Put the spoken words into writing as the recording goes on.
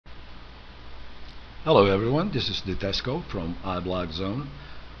Hello everyone, this is Detesco from iBlog Zone.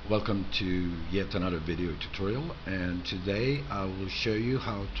 Welcome to yet another video tutorial, and today I will show you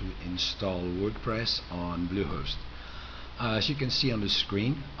how to install WordPress on BlueHost. As you can see on the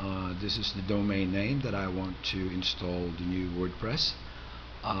screen, this is the domain name that I want to install the new WordPress.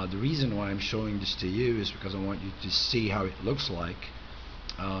 The reason why I'm showing this to you is because I want you to see how it looks like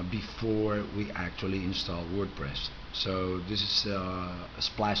before we actually install WordPress. So this is a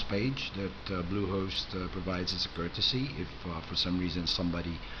splash page that BlueHost provides as a courtesy if for some reason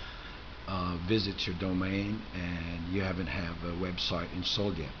somebody visits your domain and you haven't have a website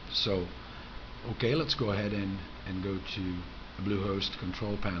installed yet. So okay, let's go ahead and go to the BlueHost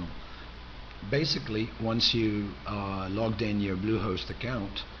control panel. Basically, once you logged in your BlueHost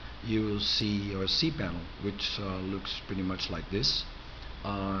account, you will see your cPanel, which looks pretty much like this.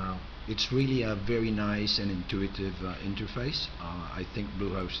 It's really a very nice and intuitive interface. I think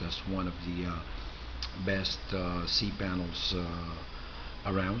BlueHost has one of the best cPanels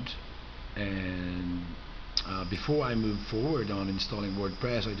around. And before I move forward on installing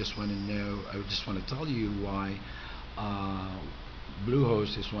WordPress, I just want to tell you why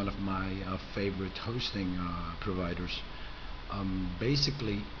BlueHost is one of my favorite hosting providers.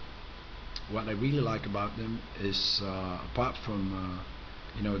 Basically, what I really like about them is apart from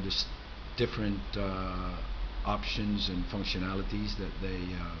this different options and functionalities that they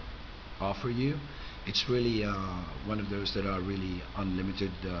offer you, it's really one of those that are really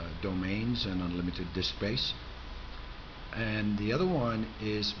unlimited domains and unlimited disk space. And the other one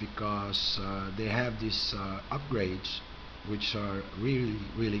is because they have these upgrades which are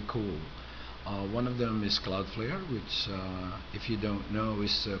really cool. One of them is Cloudflare, which if you don't know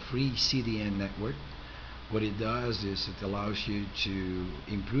is a free CDN network. What it does is it allows you to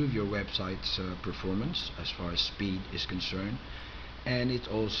improve your website's performance as far as speed is concerned, and it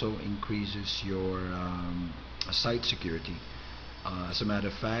also increases your site security. As a matter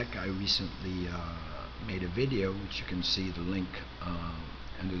of fact, I recently made a video, which you can see the link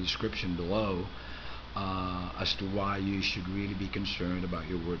in the description below, as to why you should really be concerned about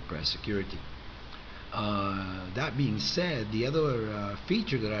your WordPress security. That being said, the other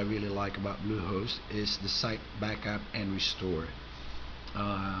feature that I really like about BlueHost is the site backup and restore.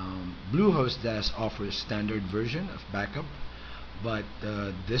 BlueHost does offer a standard version of backup, but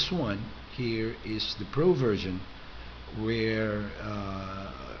this one here is the Pro version, where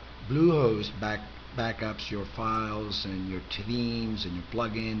BlueHost backups your files and your themes and your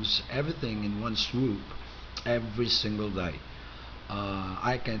plugins, everything in one swoop every single day.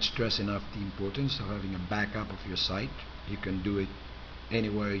 I can't stress enough the importance of having a backup of your site. You can do it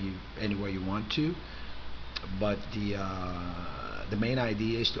anywhere you want to, but the main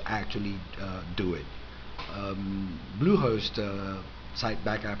idea is to actually do it. BlueHost site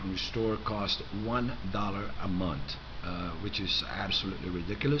backup and restore costs $1 a month, which is absolutely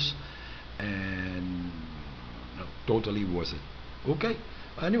ridiculous and totally worth it. Okay,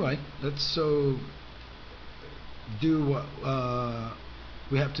 anyway, let's do what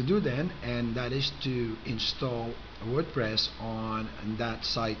we have to do then, and that is to install WordPress on that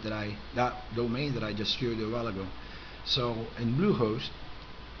domain that I just showed you a while ago. So in BlueHost,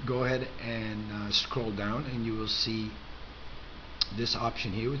 go ahead and scroll down, and you will see this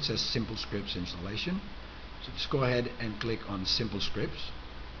option here which says Simple Scripts Installation. So just go ahead and click on Simple Scripts.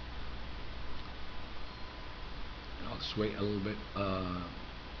 I'll just wait a little bit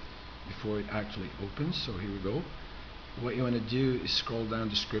before it actually opens. So here we go. What you want to do is scroll down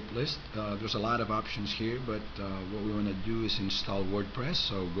the script list. There's a lot of options here, but what we want to do is install WordPress.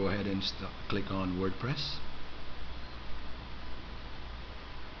 So go ahead and click on WordPress.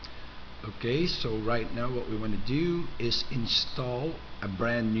 Okay, so right now what we want to do is install a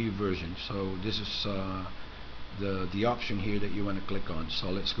brand new version. So this is the option here that you want to click on. So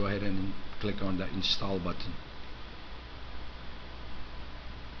let's go ahead and click on that install button.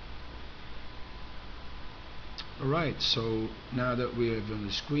 Alright, so now that we have on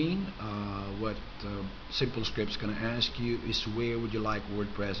the screen, what Simple Scripts going to ask you is where would you like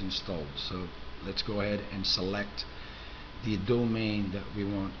WordPress installed. So let's go ahead and select the domain that we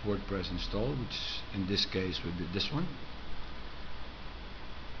want WordPress installed, which in this case would be this one.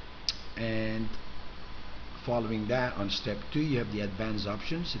 And following that, on step 2, you have the advanced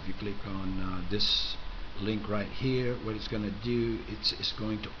options. If you click on this link right here, what it's going to do, it's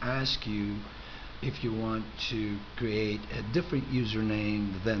going to ask you if you want to create a different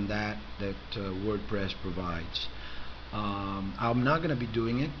username than that WordPress provides. I'm not going to be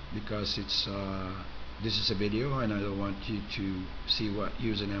doing it because this is a video and I don't want you to see what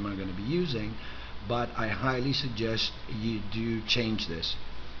username I'm going to be using, but I highly suggest you do change this.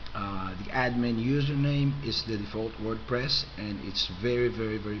 The admin username is the default WordPress, and it's very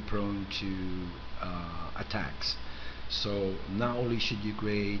prone to attacks. So not only should you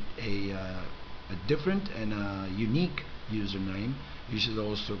create a different and a unique username, you should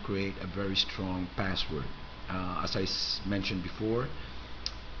also create a very strong password. As I mentioned before,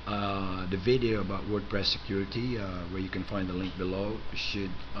 the video about WordPress security, where you can find the link below,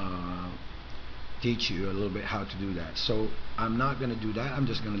 should teach you a little bit how to do that. So I'm not going to do that. I'm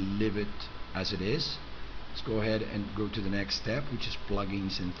just going to leave it as it is. Let's go ahead and go to the next step, which is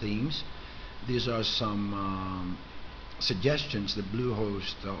plugins and themes. These are some suggestions that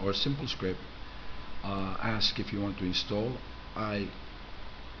BlueHost or SimpleScript ask if you want to install. I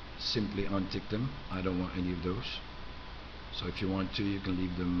simply untick them. I don't want any of those. So if you want to, you can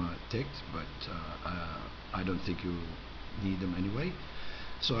leave them ticked, but I don't think you need them anyway.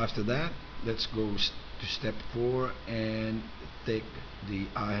 So after that, let's go to step 4 and take the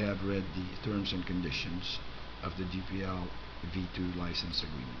I have read the terms and conditions of the GPL v2 license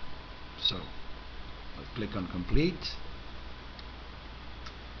agreement. So I'll click on complete.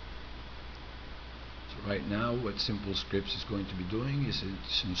 So right now what SimpleScript is going to be doing is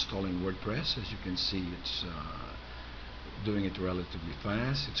it's installing WordPress. As you can see, it's doing it relatively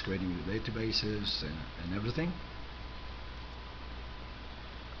fast. It's creating the databases and everything.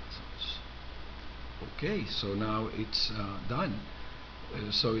 Okay, so now it's done.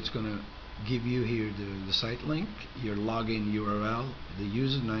 So it's going to give you here the site link, your login URL, the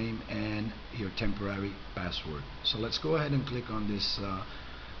username, and your temporary password. So let's go ahead and click on this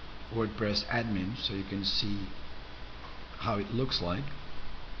WordPress admin so you can see how it looks like.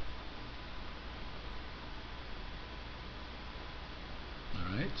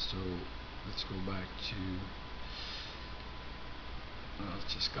 Alright, so let's go back to,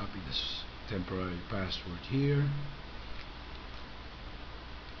 let's just copy this temporary password here.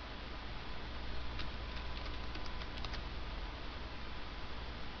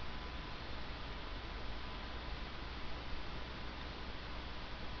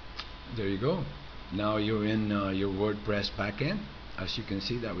 There you go. Now you're in your WordPress backend. As you can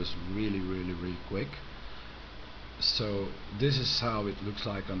see, that was really quick. So this is how it looks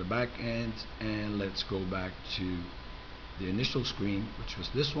like on the back end, and let's go back to the initial screen, which was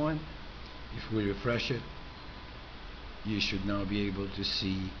this one. If we refresh it, you should now be able to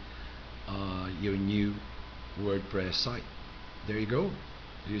see your new WordPress site. There you go.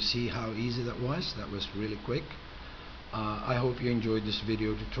 Do you see how easy that was? That was really quick. I hope you enjoyed this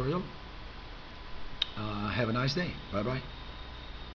video tutorial. Have a nice day. Bye bye.